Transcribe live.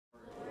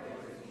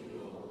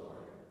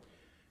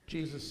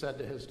Jesus said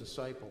to his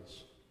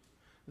disciples,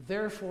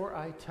 "Therefore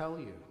I tell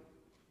you,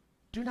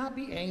 do not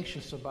be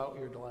anxious about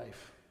your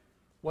life,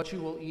 what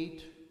you will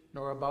eat,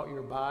 nor about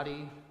your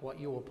body, what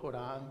you will put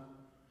on.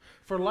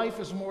 For life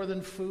is more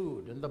than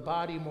food, and the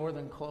body more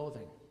than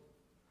clothing.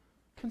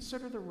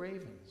 Consider the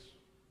ravens.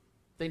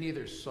 They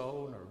neither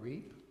sow nor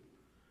reap.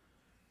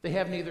 They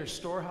have neither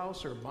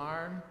storehouse or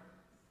barn,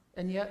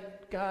 and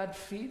yet God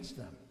feeds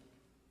them.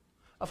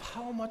 Of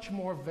how much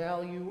more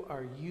value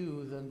are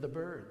you than the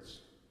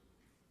birds?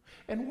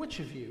 And which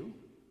of you,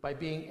 by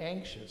being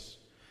anxious,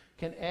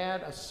 can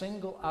add a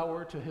single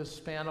hour to his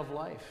span of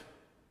life?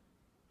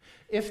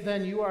 If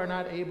then you are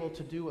not able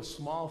to do a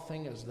small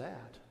thing as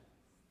that,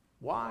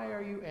 why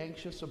are you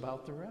anxious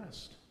about the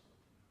rest?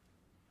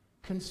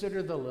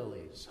 Consider the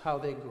lilies, how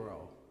they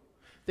grow.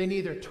 They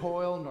neither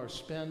toil nor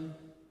spin.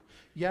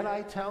 Yet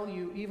I tell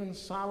you, even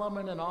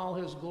Solomon in all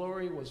his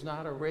glory was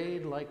not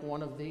arrayed like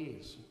one of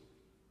these.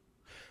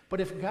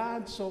 But if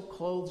God so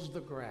clothes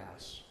the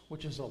grass,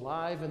 which is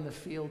alive in the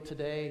field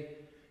today,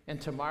 and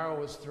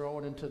tomorrow is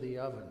thrown into the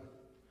oven,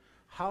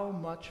 how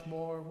much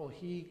more will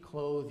he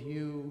clothe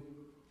you,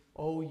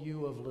 O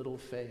you of little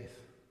faith?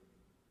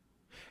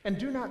 And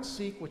do not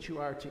seek what you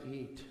are to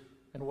eat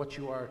and what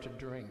you are to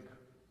drink,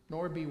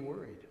 nor be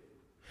worried.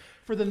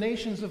 For the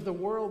nations of the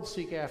world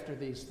seek after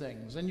these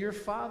things, and your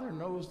Father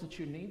knows that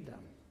you need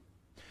them.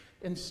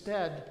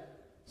 Instead,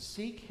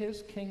 seek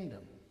his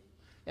kingdom,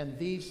 and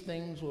these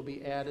things will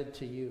be added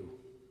to you.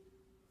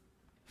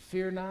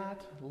 Fear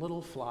not,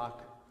 little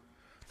flock,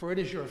 for it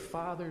is your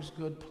Father's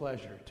good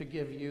pleasure to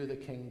give you the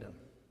kingdom.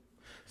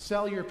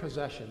 Sell your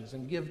possessions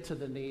and give to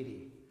the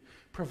needy.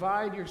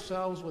 Provide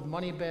yourselves with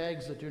money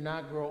bags that do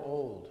not grow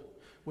old,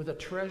 with a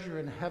treasure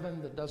in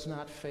heaven that does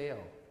not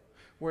fail,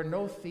 where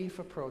no thief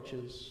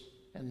approaches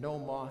and no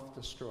moth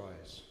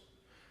destroys.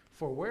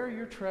 For where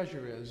your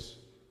treasure is,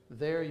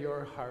 there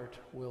your heart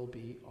will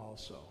be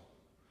also."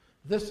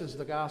 This is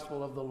the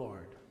gospel of the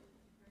Lord.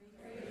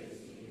 Praise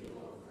to you,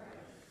 O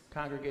Christ.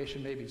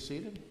 Congregation may be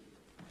seated.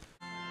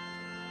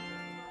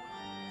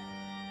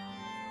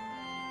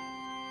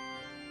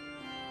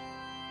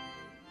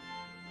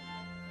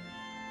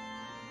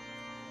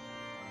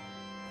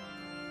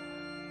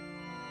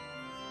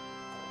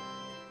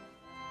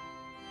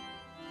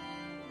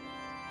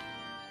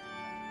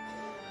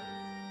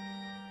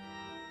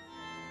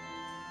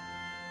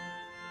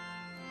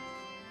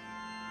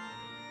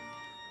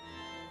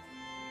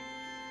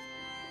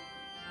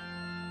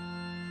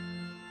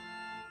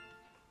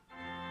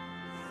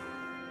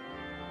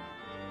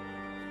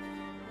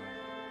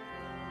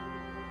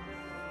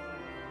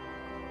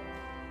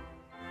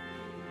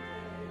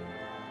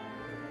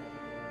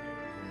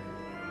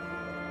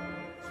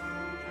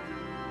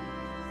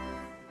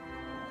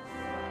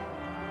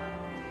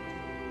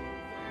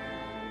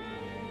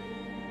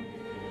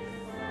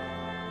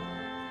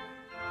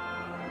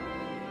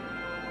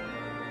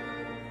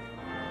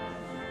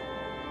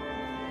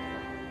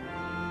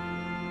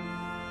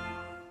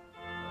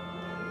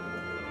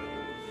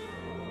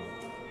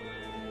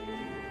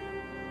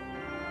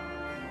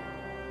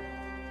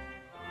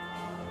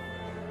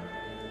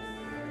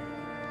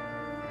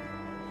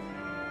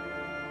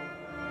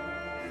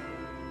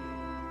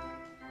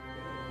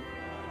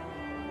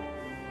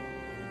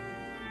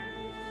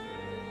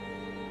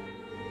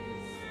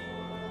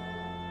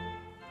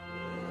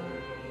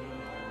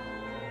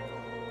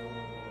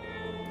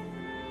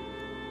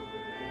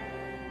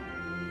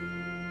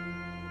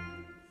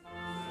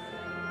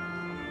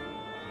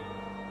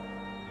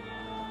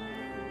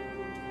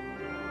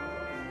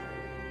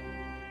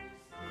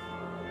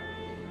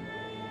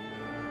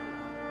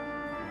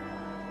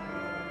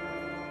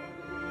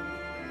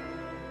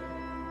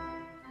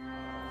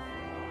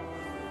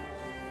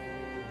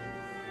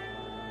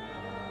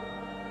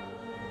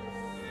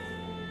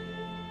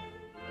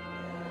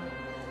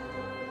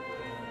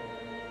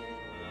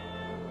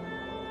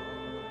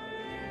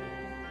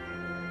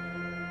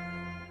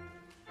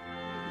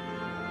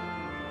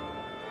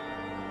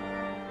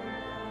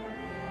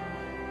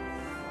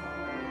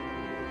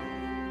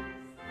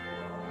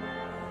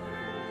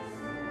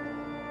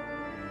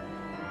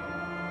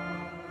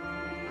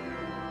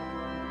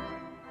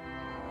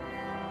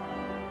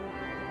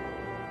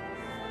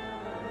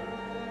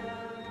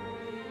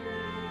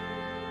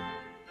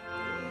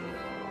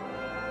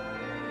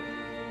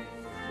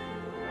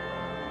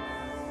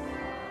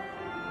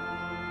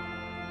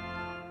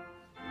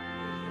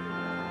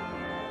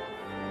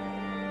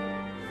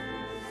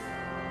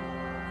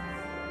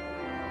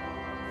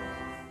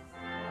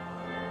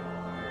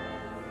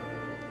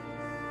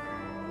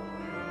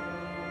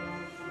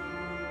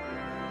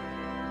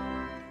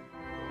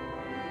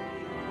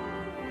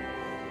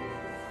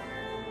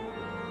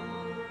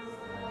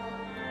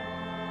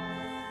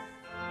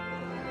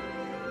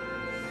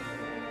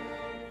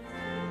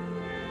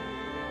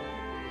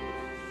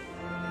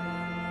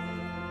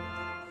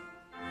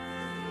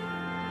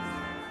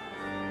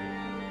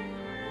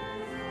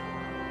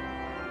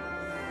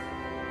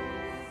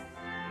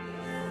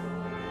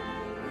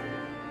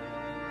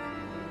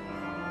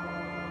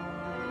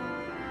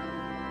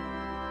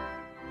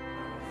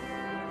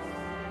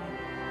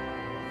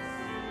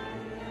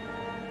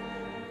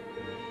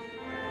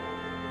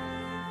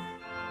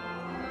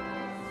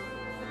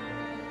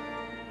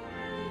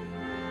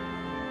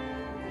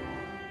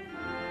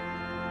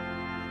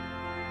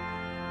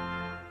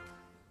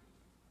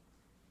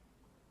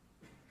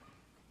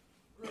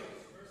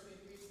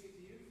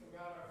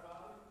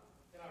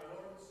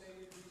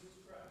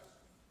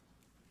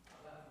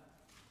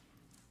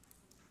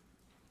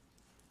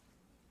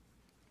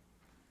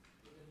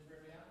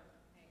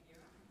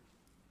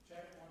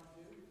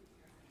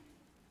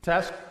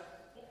 Test.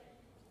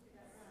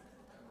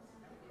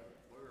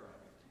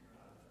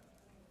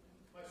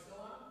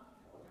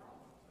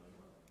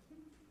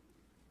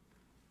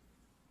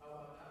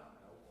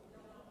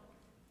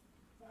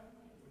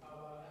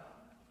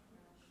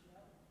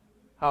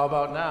 How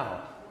about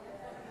now?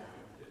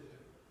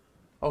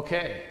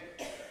 Okay.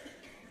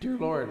 Dear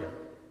Lord,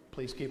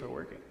 please keep it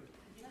working.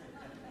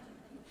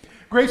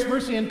 Grace,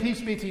 mercy, and peace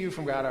be to you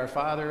from God our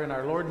Father and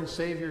our Lord and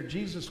Savior,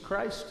 Jesus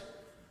Christ.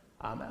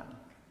 Amen.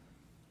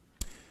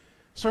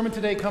 Sermon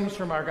today comes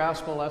from our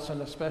gospel lesson,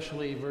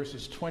 especially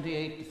verses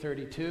 28 to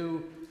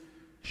 32.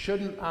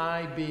 Shouldn't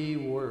I be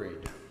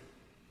worried?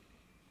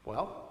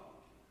 Well,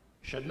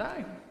 shouldn't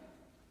I?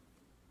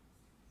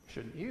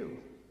 Shouldn't you?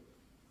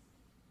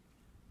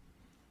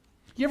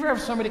 You ever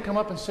have somebody come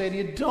up and say to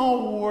you,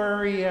 don't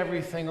worry,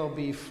 everything will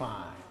be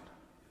fine?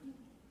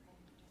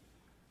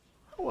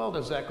 How well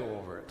does that go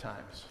over at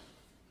times?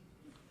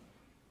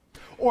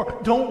 Or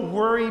don't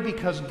worry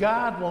because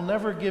God will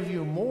never give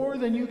you more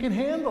than you can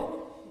handle.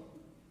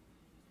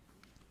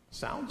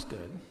 Sounds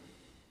good,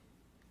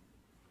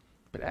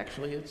 but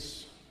actually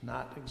it's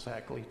not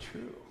exactly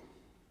true.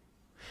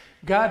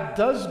 God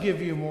does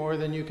give you more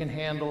than you can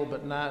handle,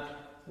 but not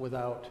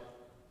without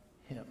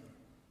Him.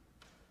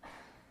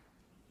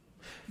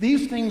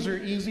 These things are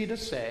easy to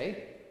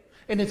say,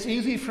 and it's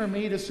easy for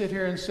me to sit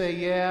here and say,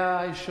 yeah,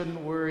 I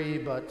shouldn't worry,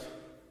 but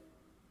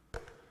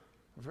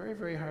very,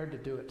 very hard to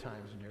do at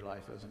times in your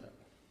life, isn't it?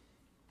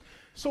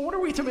 So what are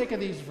we to make of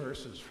these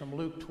verses from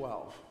Luke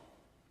 12?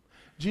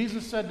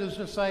 Jesus said to his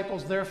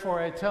disciples, therefore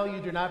I tell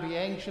you, do not be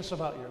anxious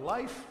about your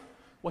life,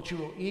 what you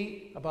will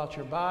eat, about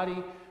your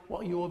body,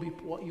 what you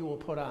will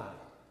put on.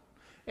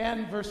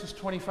 And verses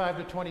 25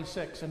 to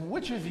 26, and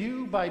which of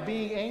you, by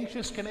being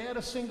anxious, can add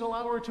a single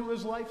hour to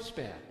his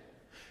lifespan?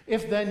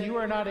 If then you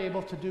are not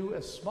able to do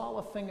as small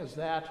a thing as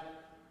that,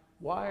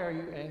 why are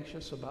you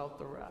anxious about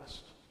the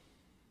rest?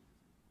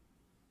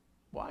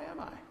 Why am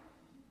I?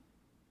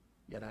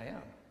 Yet I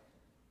am.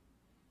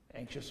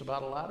 Anxious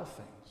about a lot of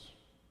things.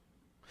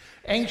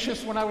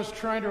 Anxious when I was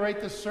trying to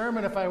write this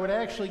sermon if I would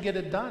actually get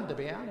it done, to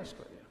be honest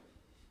with you.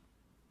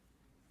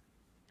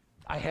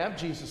 I have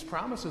Jesus'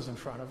 promises in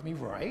front of me,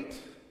 right?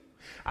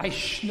 I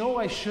know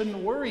I shouldn't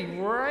worry,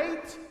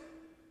 right?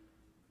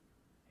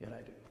 Yet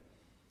I do.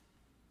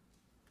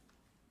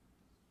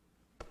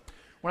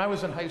 When I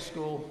was in high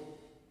school,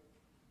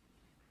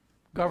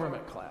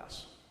 government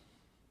class,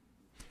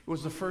 it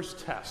was the first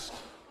test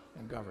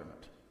in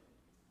government.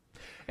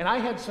 And I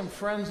had some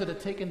friends that had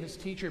taken this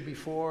teacher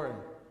before, and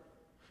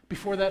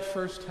before that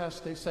first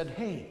test, they said,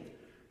 hey,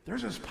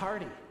 there's this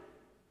party.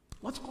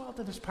 Let's go out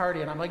to this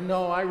party. And I'm like,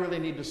 no, I really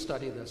need to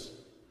study this.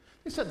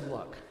 They said,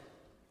 look,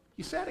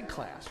 you sat in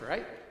class,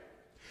 right?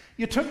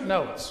 You took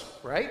notes,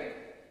 right?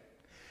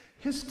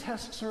 His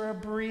tests are a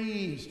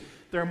breeze.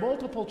 They're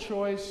multiple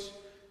choice,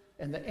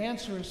 and the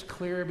answer is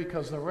clear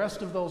because the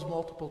rest of those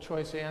multiple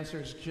choice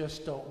answers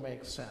just don't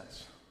make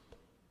sense.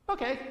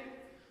 Okay.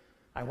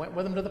 I went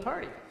with him to the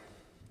party.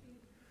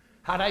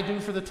 How'd I do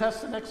for the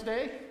test the next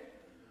day?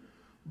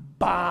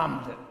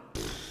 Bombed it.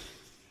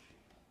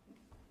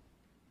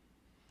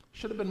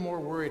 Should have been more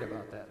worried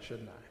about that,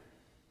 shouldn't I?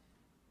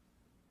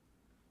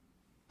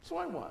 So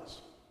I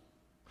was.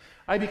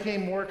 I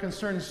became more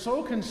concerned,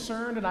 so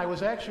concerned, and I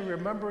was actually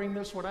remembering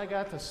this when I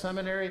got to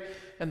seminary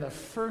and the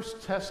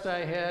first test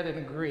I had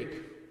in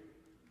Greek.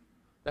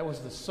 That was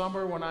the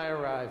summer when I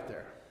arrived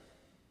there.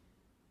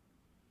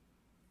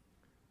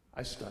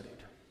 I studied.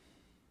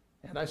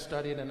 And I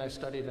studied, and I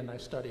studied, and I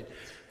studied.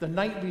 The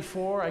night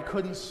before, I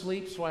couldn't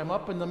sleep, so I'm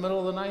up in the middle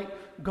of the night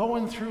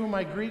going through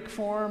my Greek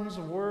forms,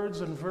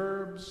 words and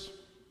verbs.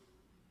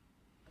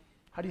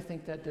 How do you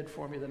think that did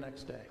for me the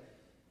next day?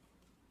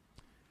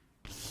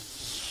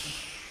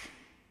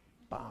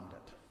 Bombed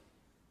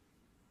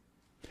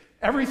it.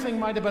 Everything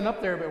might have been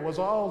up there, but it was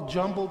all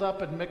jumbled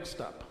up and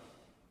mixed up.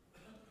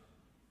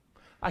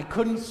 I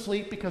couldn't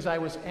sleep because I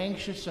was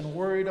anxious and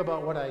worried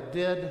about what I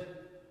did,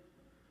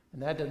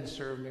 and that didn't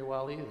serve me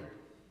well either.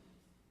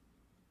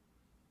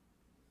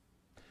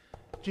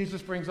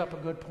 Jesus brings up a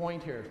good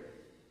point here.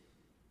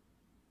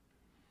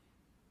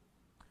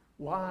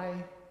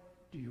 Why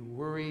do you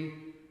worry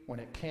when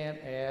it can't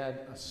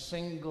add a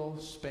single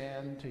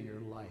span to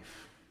your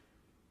life?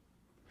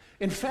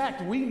 In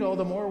fact, we know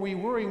the more we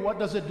worry, what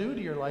does it do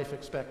to your life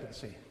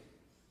expectancy?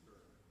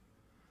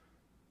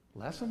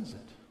 Lessens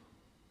it.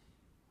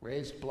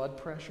 Raised blood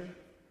pressure,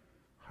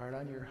 hard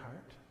on your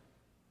heart.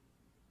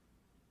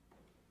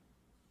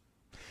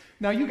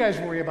 Now, you guys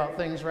worry about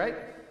things, right?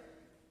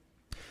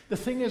 The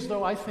thing is,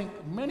 though, I think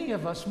many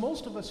of us,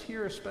 most of us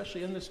here,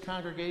 especially in this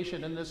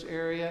congregation, in this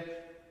area,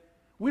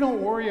 we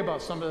don't worry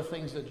about some of the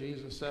things that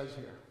Jesus says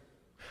here.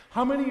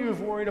 How many of you have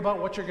worried about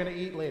what you're going to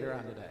eat later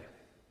on today?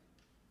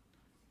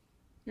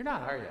 You're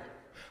not, are you?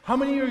 How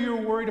many of you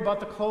are worried about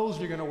the clothes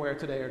you're going to wear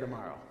today or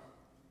tomorrow?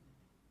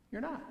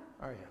 You're not,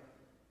 are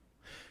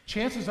you?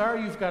 Chances are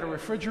you've got a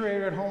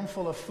refrigerator at home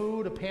full of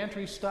food, a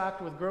pantry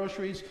stocked with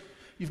groceries.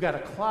 You've got a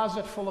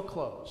closet full of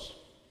clothes.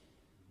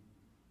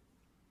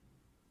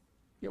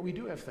 Yet we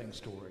do have things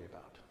to worry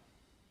about.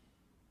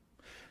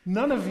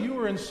 None of you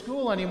are in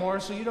school anymore,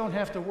 so you don't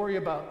have to worry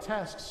about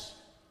tests.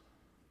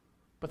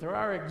 But there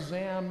are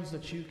exams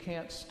that you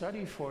can't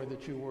study for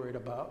that you're worried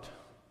about.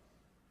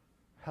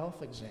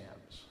 Health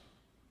exams.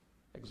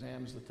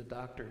 Exams that the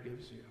doctor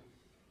gives you.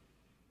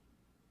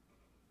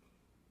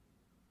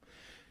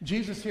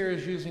 Jesus here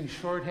is using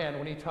shorthand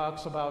when he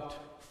talks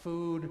about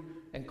food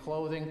and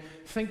clothing.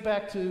 Think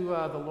back to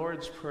the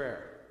Lord's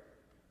Prayer.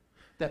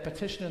 That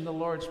petition in the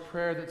Lord's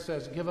Prayer that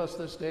says, "Give us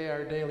this day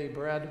our daily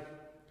bread."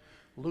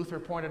 Luther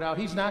pointed out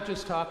he's not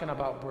just talking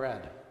about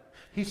bread.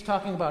 He's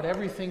talking about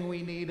everything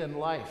we need in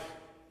life.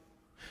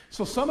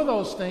 So some of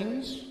those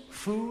things,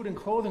 food and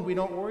clothing, we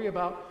don't worry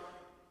about.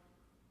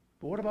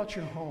 But what about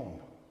your home?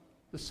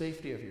 The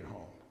safety of your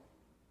home?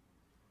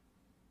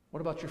 What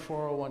about your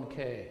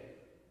 401k,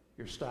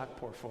 your stock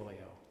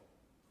portfolio?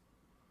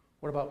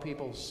 What about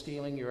people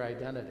stealing your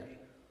identity?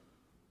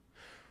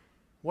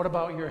 What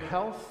about your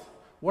health?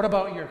 What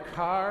about your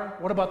car?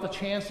 What about the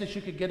chance that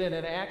you could get in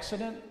an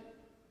accident?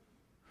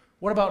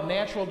 What about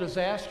natural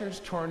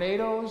disasters,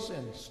 tornadoes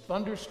and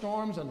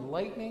thunderstorms and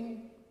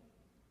lightning?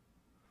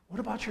 What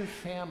about your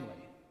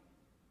family?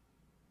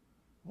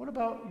 What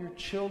about your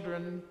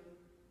children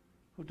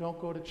who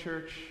don't go to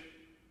church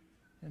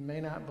and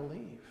may not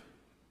believe?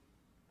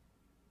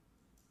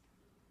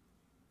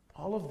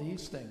 All of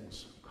these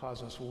things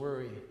cause us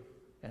worry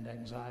and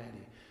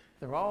anxiety.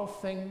 They're all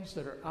things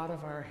that are out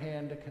of our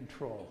hand to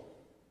control.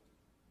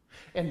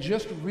 And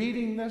just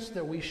reading this,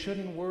 that we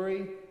shouldn't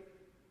worry,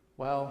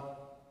 well,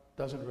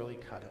 doesn't really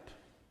cut it.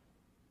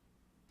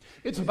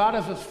 It's about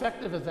as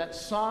effective as that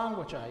song,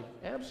 which I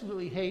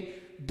absolutely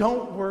hate,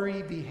 "Don't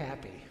Worry, Be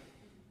Happy."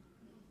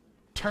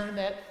 Turn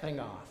that thing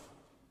off.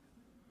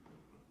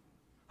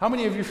 How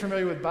many of you are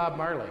familiar with Bob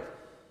Marley?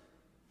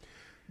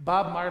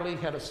 Bob Marley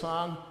had a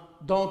song,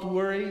 "Don't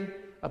worry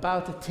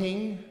about the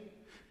thing,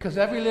 'cause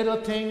every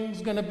little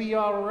thing's gonna be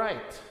all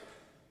right."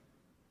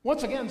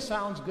 Once again,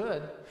 sounds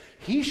good.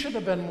 He should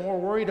have been more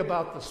worried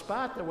about the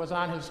spot that was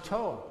on his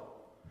toe.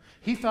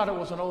 He thought it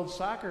was an old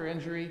soccer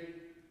injury.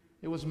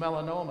 It was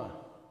melanoma.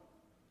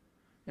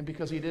 And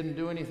because he didn't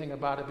do anything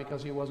about it,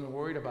 because he wasn't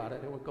worried about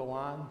it, it would go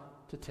on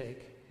to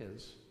take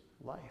his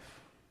life.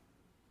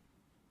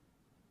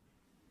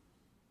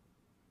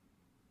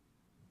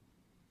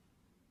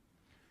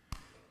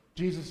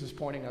 Jesus is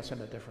pointing us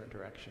in a different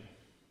direction.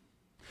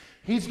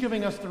 He's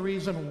giving us the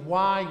reason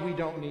why we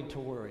don't need to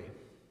worry.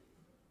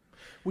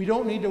 We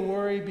don't need to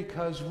worry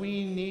because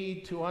we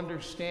need to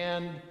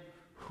understand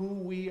who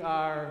we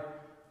are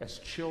as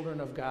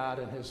children of God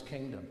and his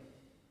kingdom.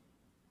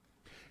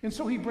 And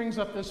so he brings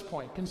up this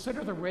point.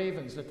 Consider the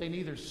ravens, that they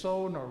neither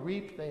sow nor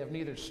reap, they have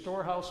neither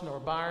storehouse nor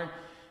barn,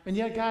 and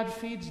yet God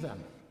feeds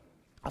them.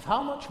 Of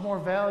how much more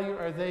value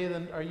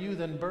are you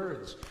than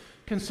birds?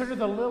 Consider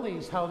the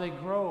lilies, how they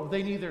grow.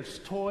 They neither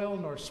toil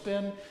nor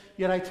spin,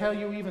 yet I tell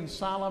you, even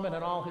Solomon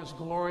in all his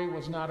glory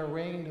was not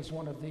arrayed as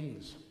one of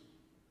these.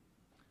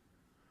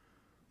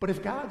 But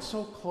if God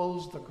so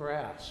clothes the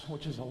grass,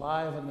 which is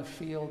alive in the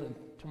field and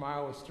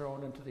tomorrow is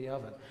thrown into the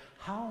oven,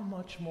 how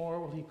much more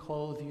will he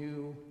clothe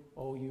you,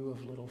 O you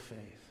of little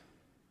faith?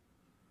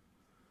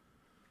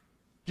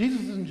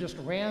 Jesus isn't just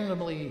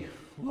randomly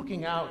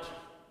looking out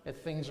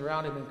at things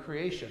around him in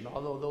creation,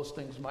 although those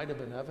things might have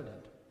been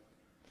evident.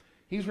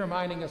 He's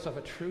reminding us of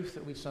a truth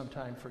that we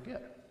sometimes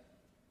forget: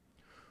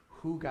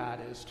 who God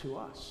is to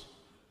us.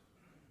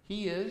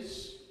 He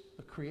is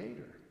the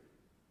creator,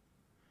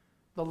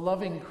 the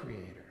loving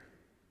creator.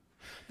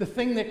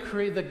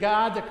 The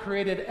God that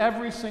created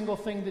every single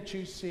thing that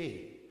you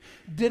see,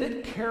 did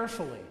it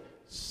carefully,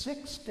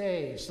 6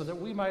 days, so that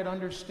we might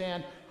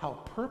understand how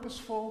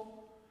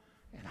purposeful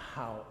and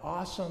how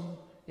awesome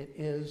it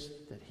is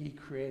that he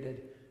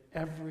created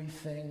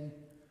everything,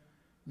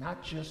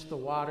 not just the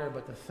water,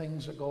 but the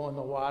things that go in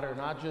the water,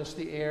 not just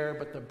the air,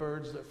 but the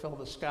birds that fill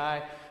the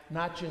sky,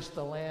 not just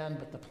the land,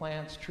 but the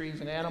plants, trees,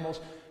 and animals,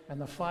 and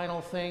the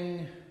final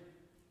thing,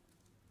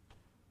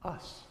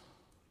 us.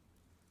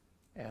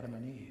 Adam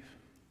and Eve.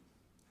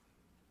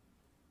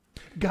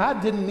 God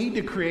didn't need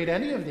to create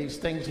any of these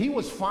things. He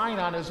was fine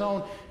on his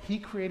own. He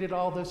created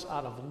all this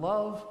out of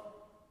love,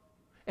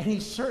 and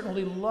he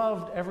certainly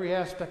loved every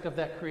aspect of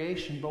that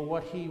creation, but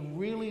what he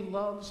really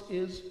loves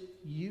is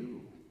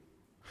you.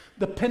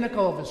 The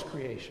pinnacle of his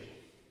creation.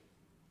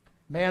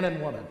 Man and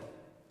woman,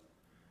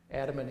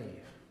 Adam and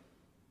Eve.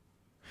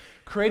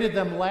 Created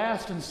them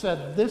last and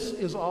said, "This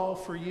is all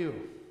for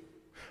you.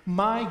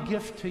 My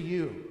gift to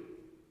you.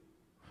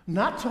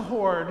 Not to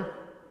hoard,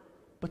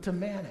 but to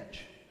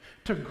manage,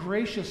 to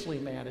graciously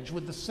manage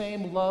with the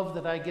same love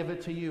that I give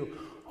it to you.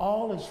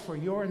 All is for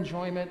your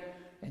enjoyment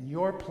and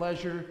your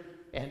pleasure,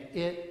 and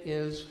it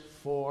is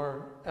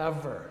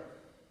forever."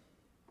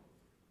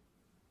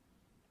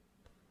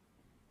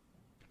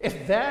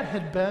 If that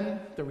had been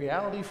the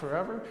reality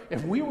forever,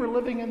 if we were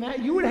living in that,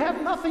 you would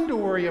have nothing to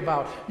worry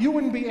about. You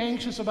wouldn't be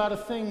anxious about a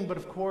thing, but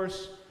of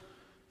course,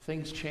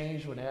 things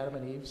changed when Adam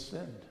and Eve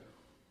sinned.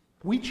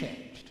 We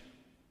changed.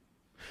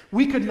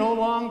 We could no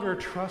longer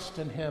trust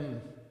in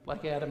him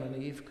like Adam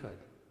and Eve could.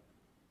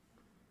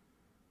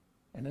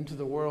 And into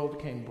the world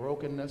came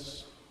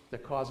brokenness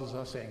that causes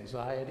us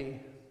anxiety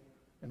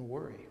and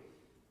worry.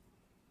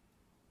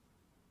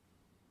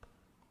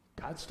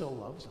 God still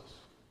loves us.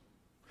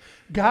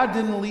 God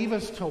didn't leave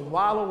us to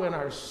wallow in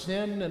our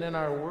sin and in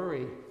our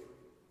worry.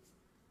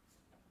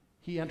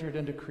 He entered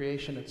into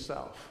creation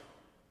itself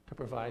to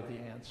provide the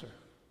answer.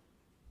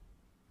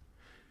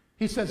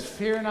 He says,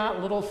 "Fear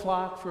not, little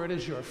flock, for it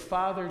is your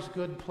Father's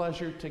good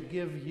pleasure to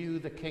give you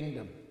the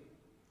kingdom."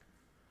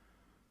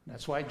 And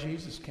that's why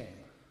Jesus came.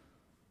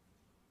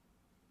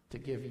 To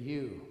give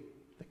you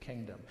the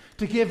kingdom.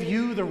 To give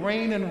you the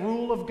reign and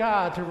rule of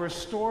God. To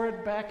restore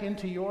it back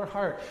into your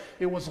heart.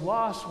 It was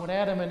lost when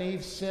Adam and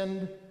Eve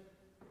sinned.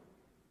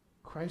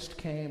 Christ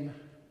came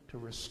to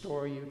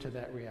restore you to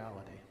that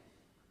reality.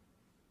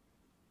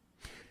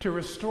 To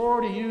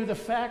restore to you the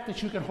fact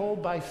that you can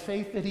hold by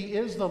faith that He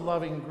is the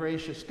loving,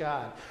 gracious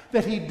God.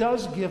 That He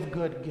does give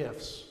good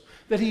gifts.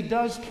 That He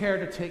does care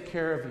to take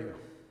care of you.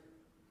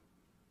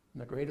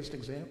 And the greatest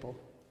example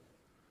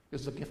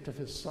is the gift of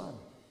His Son,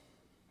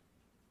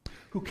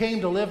 who came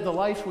to live the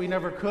life we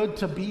never could,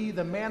 to be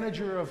the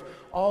manager of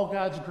all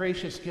God's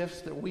gracious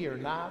gifts that we are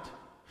not,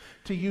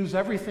 to use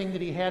everything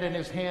that He had in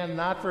His hand,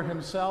 not for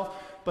Himself,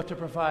 but to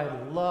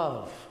provide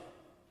love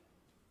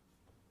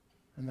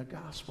and the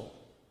gospel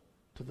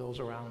to those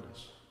around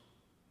us,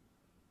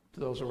 to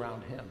those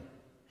around Him.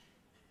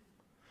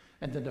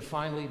 And then to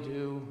finally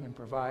do and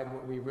provide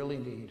what we really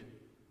need,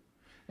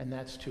 and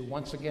that's to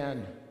once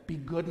again be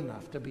good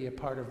enough to be a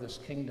part of this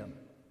kingdom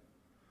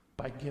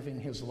by giving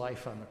His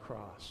life on the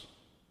cross.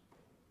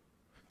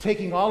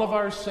 Taking all of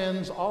our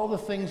sins, all the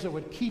things that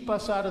would keep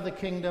us out of the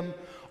kingdom,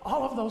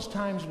 all of those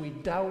times we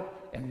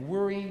doubt and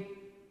worry,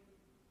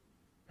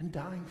 and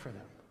dying for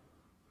them,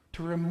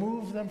 to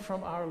remove them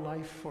from our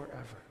life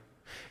forever.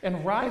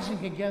 And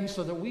rising again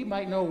so that we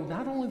might know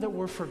not only that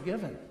we're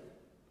forgiven,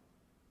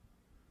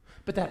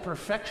 but that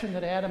perfection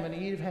that Adam and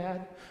Eve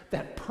had,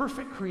 that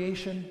perfect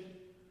creation,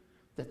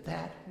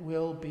 that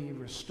will be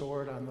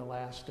restored on the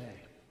last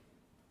day.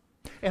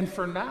 And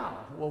for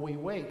now, while we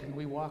wait and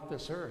we walk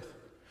this earth,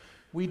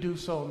 we do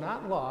so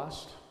not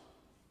lost,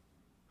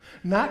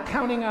 not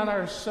counting on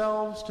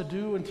ourselves to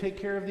do and take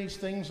care of these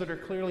things that are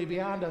clearly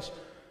beyond us,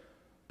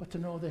 but to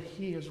know that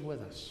He is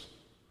with us,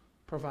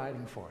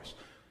 providing for us,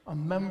 a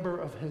member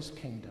of His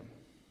kingdom.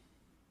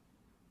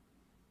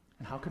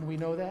 And how can we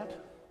know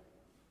that?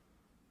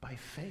 By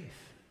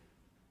faith.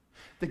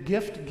 The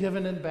gift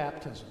given in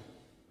baptism,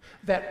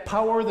 that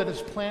power that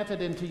is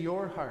planted into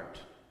your heart,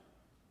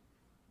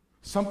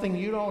 something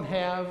you don't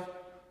have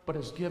but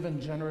is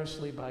given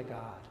generously by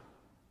God.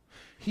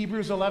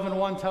 Hebrews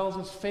 11:1 tells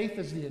us faith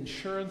is the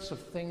assurance of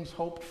things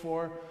hoped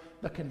for,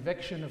 the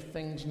conviction of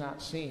things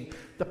not seen.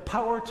 The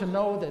power to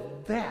know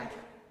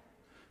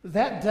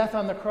that death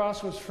on the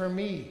cross was for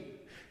me,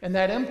 and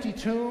that empty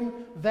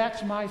tomb,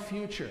 that's my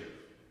future.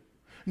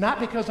 Not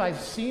because I've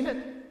seen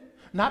it,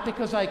 not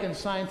because I can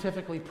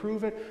scientifically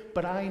prove it,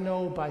 but I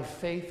know by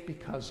faith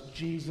because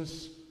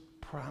Jesus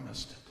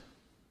promised it.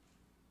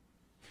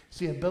 It's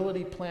the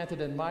ability planted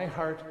in my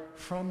heart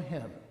from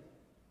Him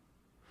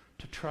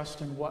to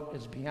trust in what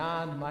is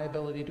beyond my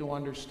ability to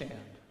understand.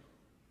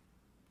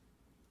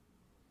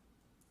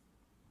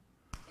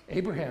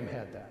 Abraham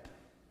had that.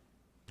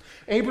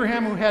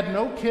 Abraham, who had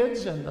no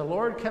kids, and the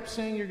Lord kept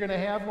saying, "You're going to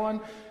have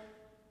one,"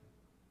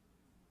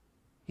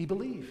 he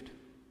believed.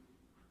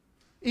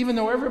 Even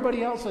though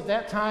everybody else at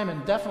that time,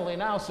 and definitely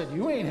now, said,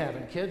 "You ain't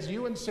having kids.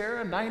 You and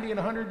Sarah, 90 and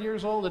 100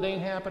 years old, it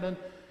ain't happening."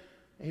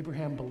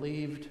 Abraham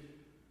believed.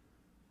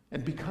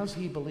 And because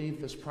he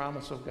believed this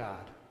promise of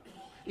God,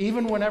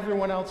 even when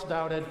everyone else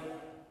doubted,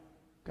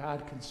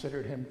 God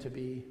considered him to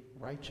be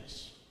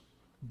righteous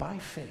by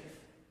faith.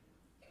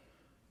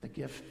 The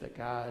gift that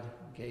God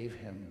gave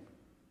him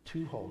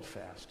to hold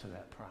fast to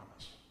that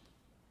promise.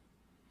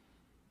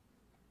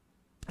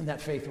 And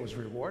that faith was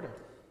rewarded.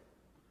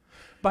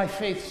 By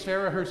faith,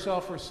 Sarah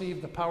herself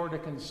received the power to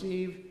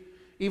conceive,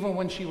 even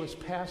when she was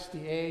past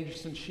the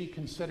age, since she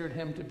considered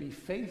him to be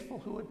faithful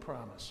who had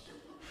promised.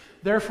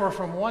 Therefore,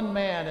 from one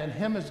man, and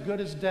him as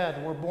good as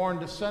dead, were born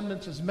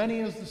descendants as many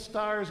as the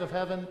stars of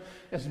heaven,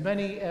 as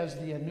many as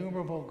the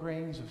innumerable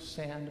grains of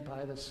sand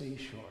by the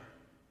seashore.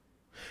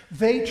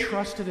 They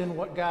trusted in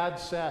what God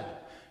said.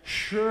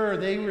 Sure,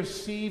 they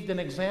received an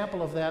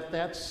example of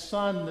that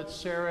son that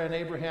Sarah and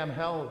Abraham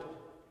held.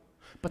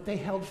 But they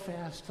held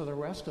fast to the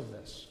rest of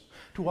this,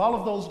 to all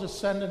of those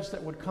descendants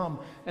that would come,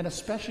 and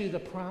especially the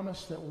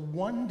promise that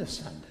one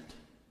descendant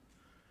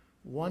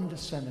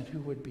who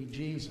would be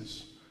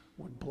Jesus,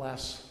 would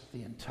bless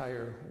the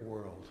entire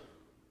world.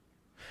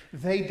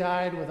 They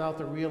died without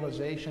the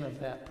realization of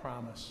that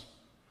promise,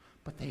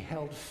 but they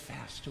held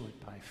fast to it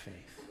by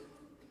faith,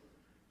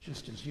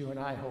 just as you and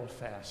I hold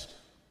fast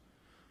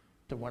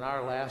to when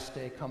our last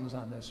day comes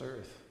on this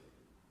earth,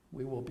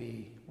 we will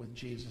be with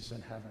Jesus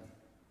in heaven,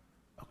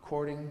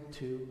 according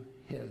to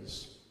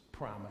His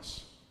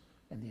promise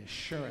and the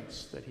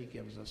assurance that He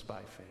gives us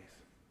by faith.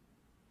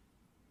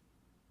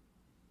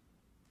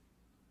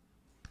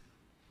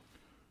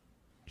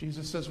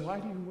 Jesus says, "Why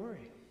do you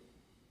worry?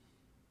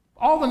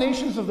 All the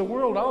nations of the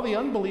world, all the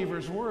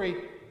unbelievers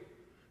worry.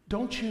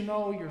 Don't you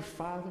know your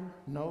Father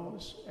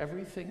knows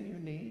everything you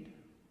need?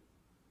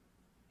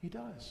 He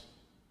does.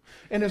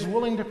 And is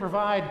willing to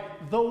provide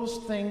those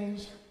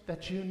things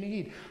that you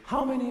need.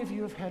 How many of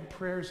you have had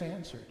prayers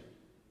answered?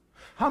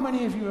 How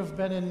many of you have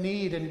been in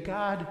need and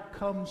God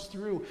comes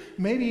through?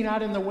 Maybe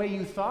not in the way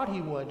you thought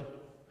he would,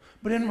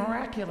 but in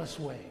miraculous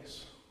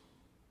ways.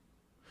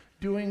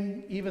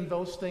 Doing even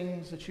those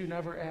things that you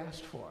never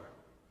asked for.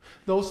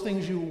 Those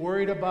things you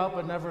worried about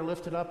but never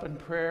lifted up in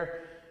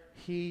prayer,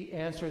 he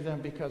answered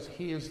them because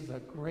he is the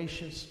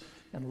gracious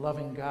and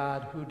loving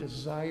God who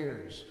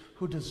desires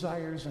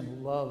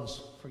and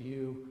loves for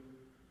you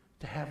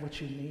to have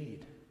what you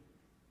need,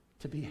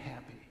 to be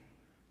happy,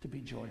 to be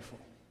joyful.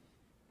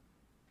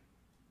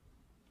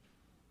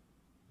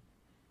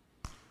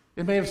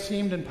 It may have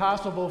seemed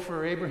impossible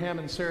for Abraham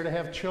and Sarah to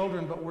have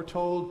children, but we're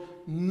told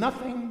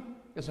nothing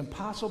is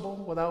impossible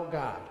without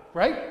God,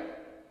 right?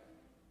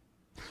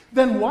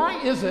 Then why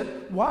is it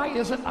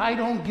I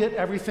don't get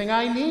everything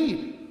I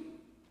need?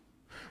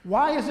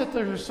 Why is it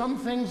there are some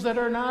things that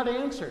are not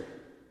answered?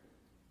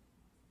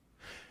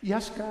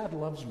 Yes, God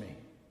loves me.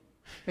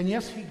 And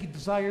yes, he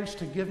desires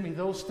to give me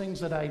those things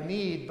that I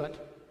need,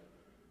 but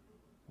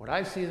what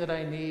I see that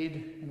I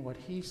need and what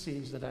he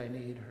sees that I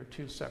need are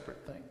two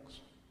separate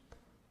things.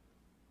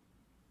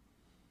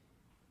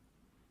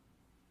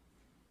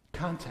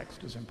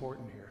 Context is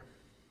important here.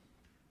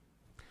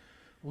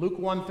 Luke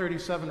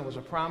 1:37 was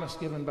a promise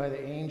given by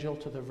the angel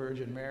to the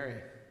Virgin Mary.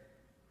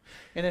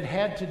 And it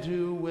had to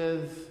do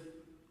with,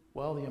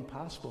 well, the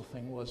impossible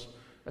thing was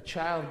a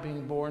child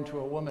being born to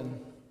a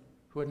woman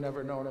who had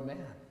never known a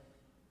man.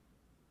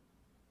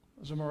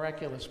 It was a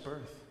miraculous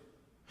birth.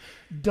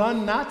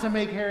 Done not to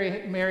make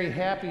Mary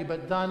happy,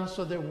 but done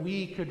so that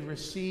we could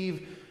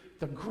receive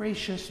the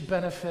gracious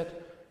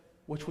benefit,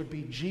 which would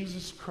be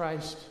Jesus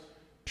Christ,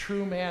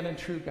 true man and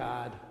true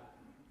God,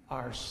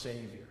 our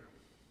Savior.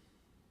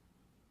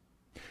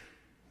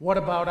 What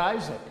about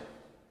Isaac?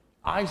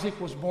 Isaac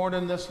was born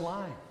in this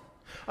line.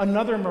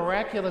 Another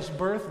miraculous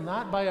birth,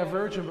 not by a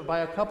virgin, but by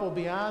a couple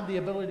beyond the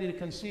ability to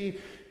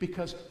conceive,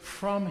 because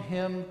from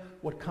him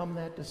would come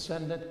that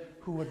descendant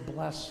who would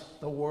bless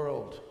the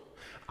world.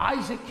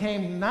 Isaac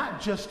came not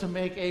just to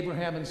make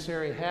Abraham and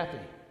Sarah happy,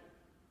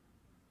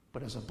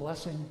 but as a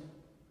blessing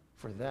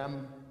for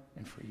them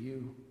and for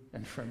you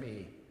and for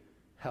me,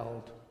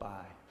 held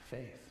by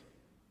faith.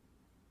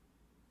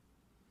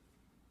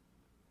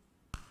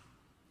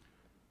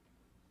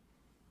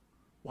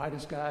 Why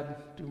does God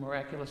do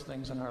miraculous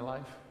things in our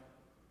life?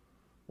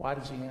 Why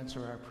does he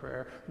answer our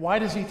prayer? Why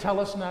does he tell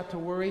us not to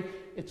worry?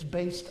 It's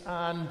based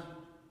on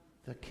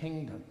the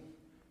kingdom,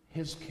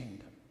 his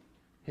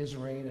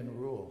reign and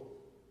rule.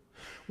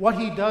 What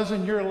he does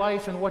in your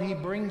life and what he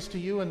brings to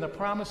you and the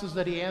promises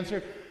that he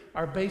answered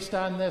are based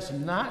on this,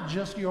 not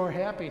just your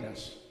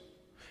happiness.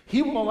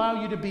 He will allow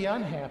you to be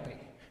unhappy.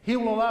 He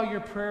will allow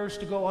your prayers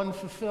to go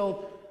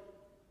unfulfilled.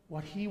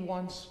 What he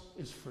wants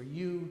is for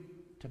you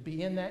to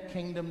be in that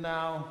kingdom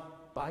now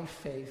by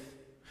faith,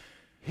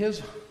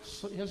 his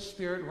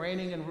Spirit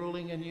reigning and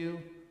ruling in you,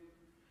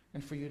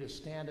 and for you to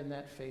stand in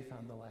that faith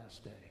on the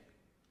last day.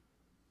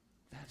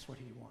 That's what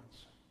he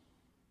wants.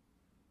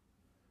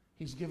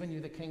 He's given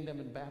you the kingdom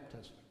in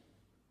baptism.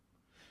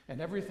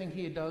 And everything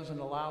he does and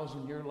allows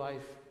in your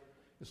life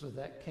is so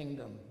that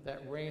kingdom,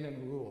 that reign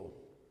and rule,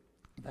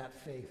 that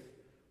faith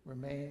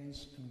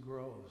remains and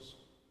grows.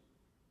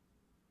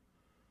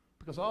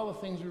 Because all the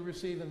things we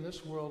receive in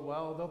this world,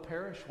 well, they'll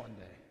perish one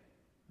day.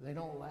 They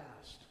don't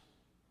last.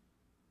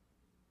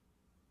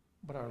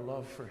 But our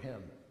love for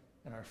him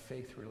and our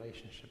faith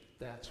relationship,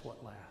 that's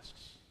what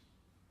lasts.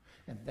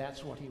 And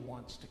that's what he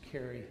wants to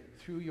carry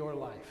through your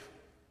life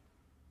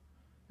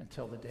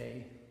until the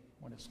day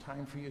when it's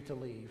time for you to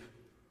leave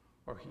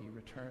or he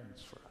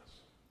returns for us.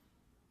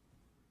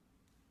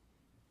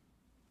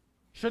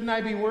 Shouldn't I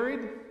be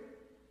worried?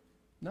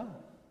 No.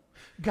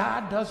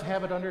 God does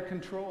have it under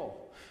control.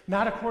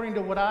 Not according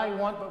to what I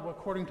want, but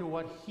according to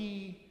what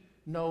he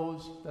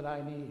knows that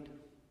I need.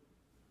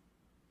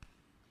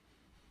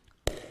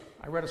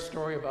 I read a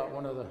story about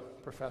one of the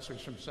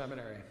professors from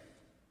seminary.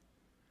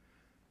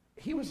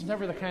 He was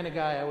never the kind of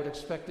guy I would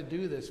expect to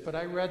do this, but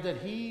I read that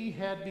he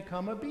had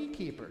become a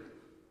beekeeper.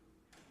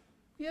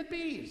 He had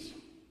bees.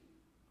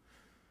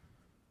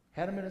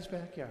 Had them in his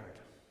backyard.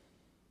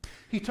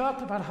 He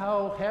talked about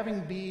how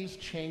having bees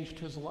changed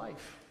his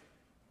life.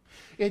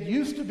 It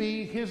used to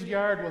be his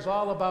yard was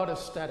all about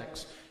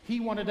aesthetics. He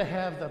wanted to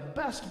have the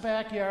best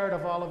backyard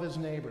of all of his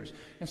neighbors.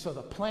 And so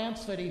the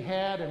plants that he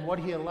had and what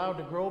he allowed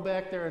to grow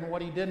back there and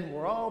what he didn't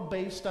were all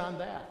based on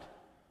that.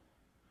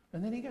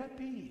 And then he got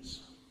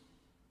bees.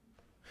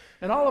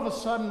 And all of a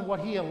sudden,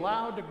 what he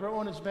allowed to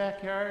grow in his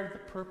backyard,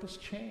 the purpose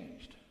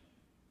changed.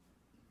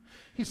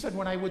 He said,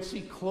 when I would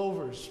see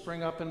clovers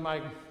spring up in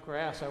my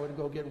grass, I would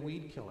go get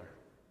weed killer.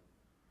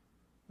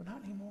 But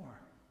not anymore.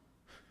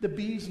 The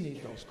bees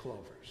need those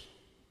clovers.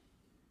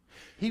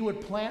 He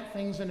would plant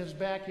things in his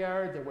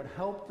backyard that would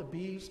help the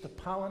bees to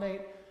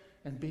pollinate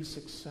and be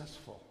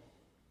successful.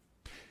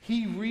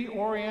 He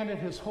reoriented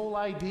his whole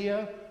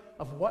idea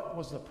of what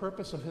was the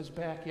purpose of his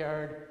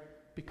backyard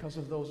because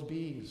of those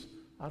bees,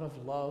 out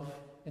of love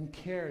and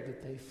care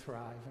that they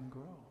thrive and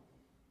grow.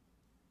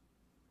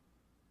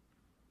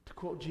 To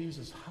quote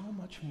Jesus, how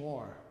much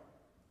more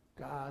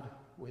God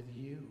with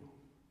you?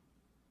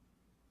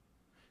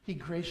 He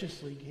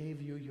graciously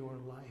gave you your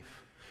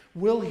life.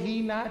 Will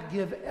he not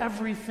give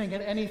everything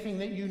and anything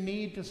that you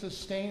need to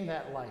sustain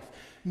that life?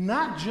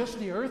 Not just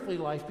the earthly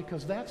life,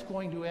 because that's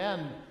going to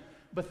end,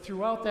 but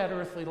throughout that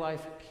earthly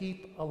life,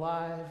 keep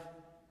alive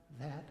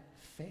that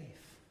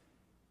faith,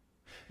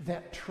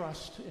 that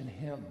trust in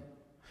him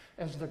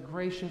as the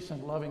gracious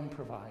and loving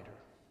provider.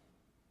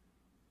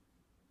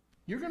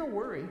 You're going to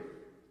worry.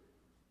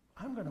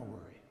 I'm going to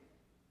worry.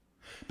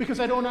 Because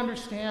I don't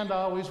understand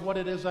always what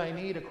it is I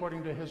need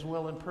according to his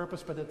will and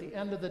purpose, but at the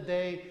end of the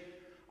day,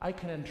 I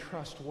can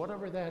entrust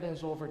whatever that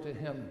is over to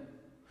him,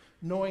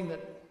 knowing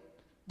that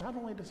not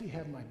only does he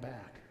have my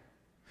back,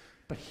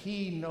 but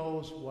he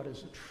knows what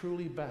is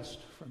truly best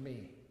for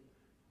me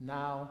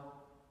now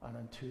and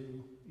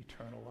unto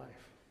eternal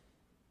life.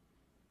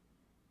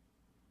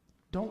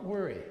 Don't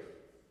worry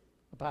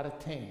about a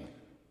thing,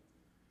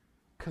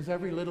 because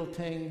every little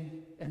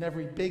thing and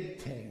every big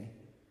thing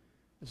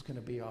is going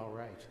to be all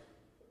right.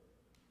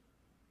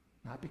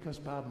 Not because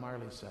Bob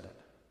Marley said it,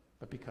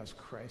 but because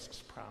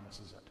Christ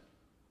promises it.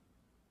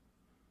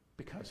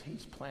 Because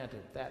he's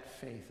planted that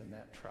faith and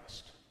that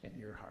trust in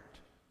your heart.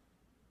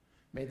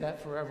 May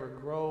that forever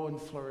grow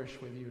and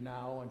flourish with you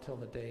now until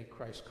the day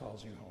Christ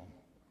calls you home.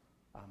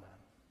 Amen.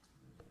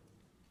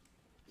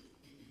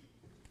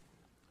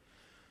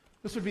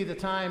 This would be the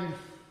time.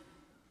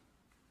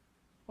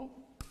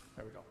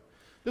 There we go.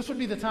 This would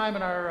be the time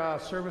in our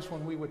service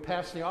when we would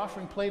pass the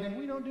offering plate, and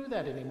we don't do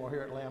that anymore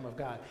here at Lamb of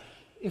God.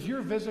 If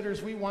you're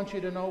visitors, we want you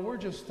to know we're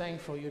just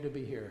thankful you to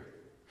be here.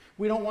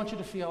 We don't want you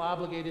to feel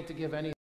obligated to give any